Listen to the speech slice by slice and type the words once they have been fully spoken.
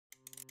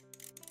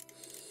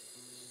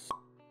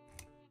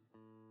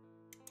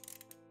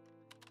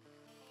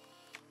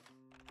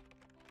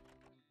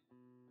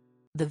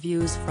The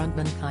View's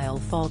frontman Kyle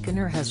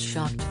Falconer has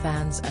shocked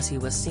fans as he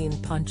was seen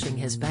punching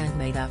his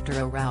bandmate after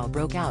a row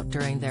broke out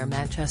during their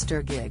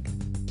Manchester gig.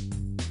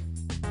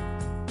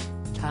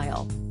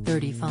 Kyle,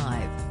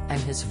 35, and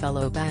his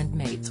fellow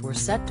bandmates were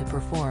set to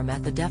perform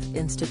at the Deaf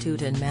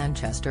Institute in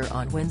Manchester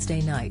on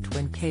Wednesday night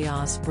when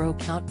chaos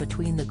broke out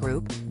between the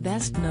group,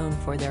 best known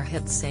for their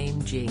hit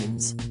Same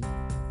Jeans.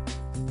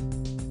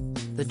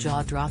 The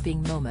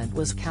jaw-dropping moment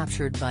was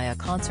captured by a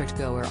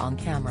concertgoer on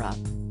camera.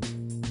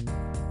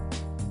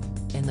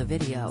 In the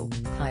video,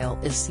 Kyle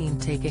is seen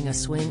taking a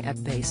swing at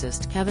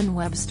bassist Kevin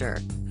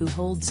Webster, who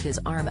holds his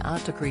arm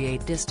out to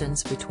create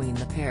distance between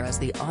the pair as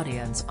the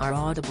audience are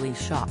audibly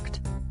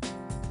shocked.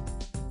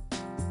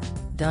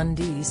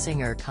 Dundee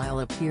singer Kyle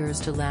appears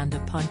to land a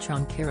punch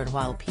on Kieran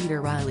while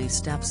Peter Riley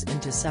steps in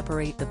to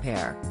separate the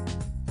pair.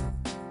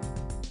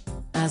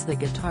 As the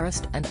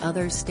guitarist and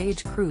other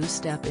stage crew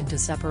step in to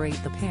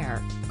separate the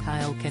pair,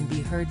 Kyle can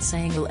be heard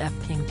saying "I'll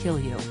f***ing kill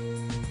you."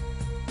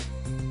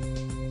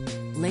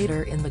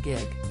 Later in the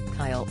gig,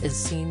 Kyle is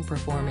seen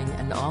performing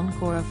an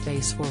encore of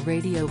Face for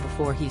Radio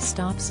before he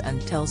stops and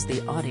tells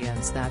the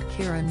audience that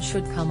Kieran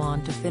should come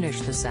on to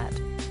finish the set.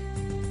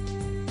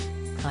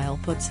 Kyle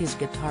puts his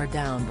guitar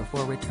down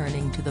before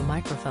returning to the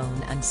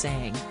microphone and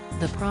saying,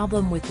 "The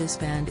problem with this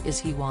band is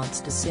he wants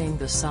to sing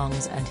the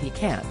songs and he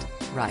can't,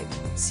 right,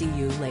 see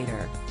you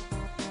later."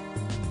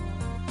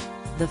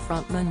 The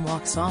frontman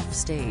walks off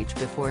stage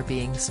before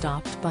being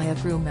stopped by a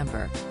crew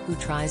member, who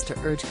tries to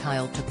urge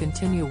Kyle to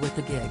continue with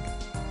the gig.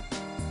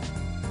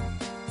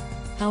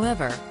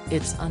 However,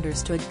 it's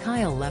understood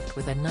Kyle left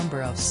with a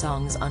number of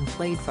songs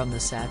unplayed from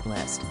the set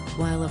list,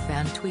 while a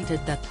fan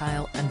tweeted that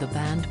Kyle and the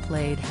band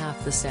played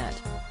half the set.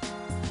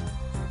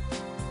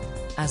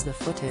 As the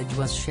footage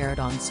was shared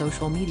on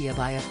social media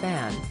by a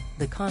fan,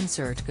 the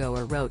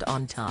concertgoer wrote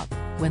on top,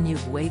 "When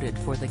you've waited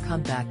for the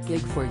comeback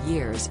gig for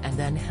years and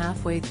then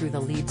halfway through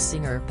the lead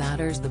singer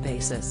batters the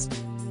bassist."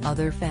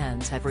 Other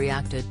fans have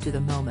reacted to the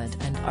moment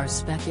and are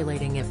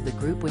speculating if the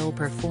group will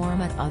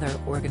perform at other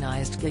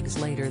organized gigs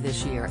later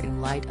this year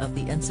in light of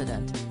the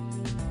incident.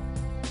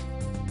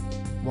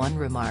 One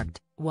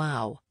remarked,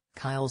 "Wow,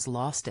 Kyle's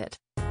lost it.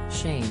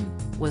 Shame,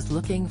 was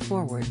looking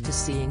forward to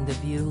seeing The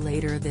View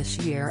later this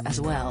year as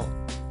well."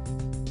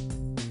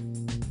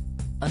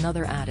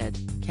 Another added,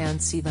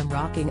 "Can't see them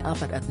rocking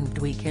up at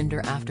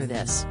Weekender after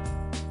this."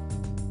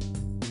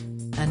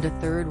 And a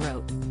third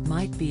wrote,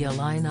 "Might be a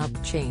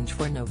lineup change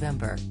for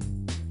November."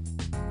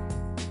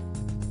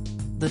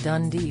 The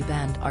Dundee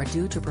band are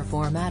due to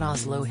perform at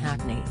Oslo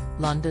Hackney,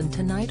 London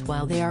tonight,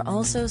 while they are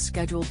also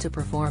scheduled to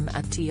perform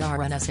at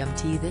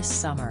TRNSMT this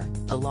summer,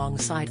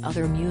 alongside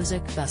other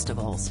music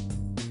festivals.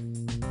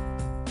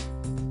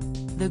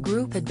 The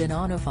group had been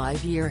on a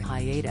 5-year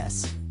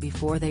hiatus,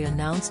 before they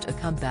announced a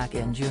comeback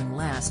in June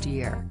last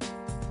year.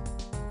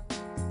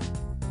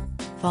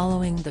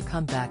 Following the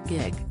comeback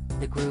gig,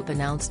 the group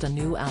announced a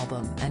new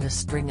album and a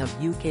string of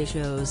UK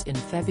shows in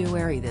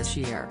February this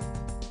year.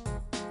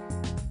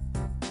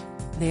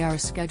 They are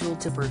scheduled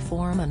to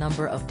perform a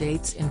number of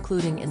dates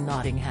including in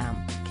Nottingham,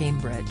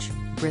 Cambridge,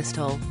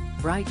 Bristol,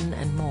 Brighton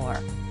and more.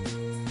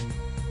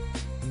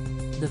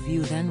 The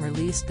View then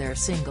released their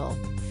single,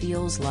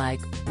 Feels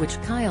Like,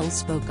 which Kyle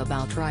spoke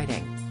about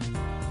writing.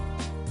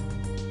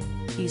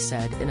 He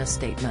said in a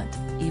statement,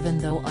 "Even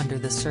though under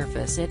the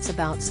surface it's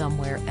about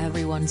somewhere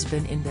everyone's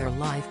been in their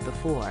life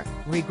before,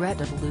 regret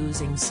of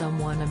losing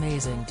someone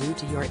amazing due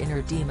to your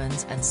inner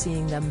demons and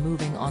seeing them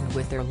moving on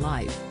with their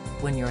life,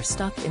 when you're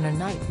stuck in a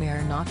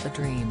nightmare not a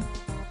dream.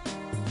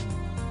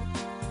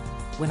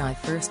 When I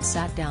first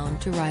sat down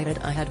to write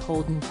it I had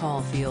Holden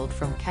Caulfield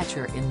from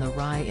Catcher in the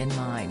Rye in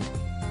mind.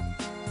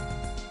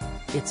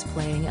 It's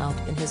playing out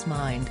in his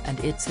mind and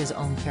it's his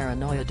own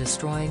paranoia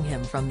destroying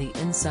him from the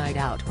inside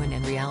out when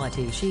in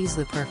reality she's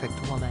the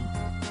perfect woman.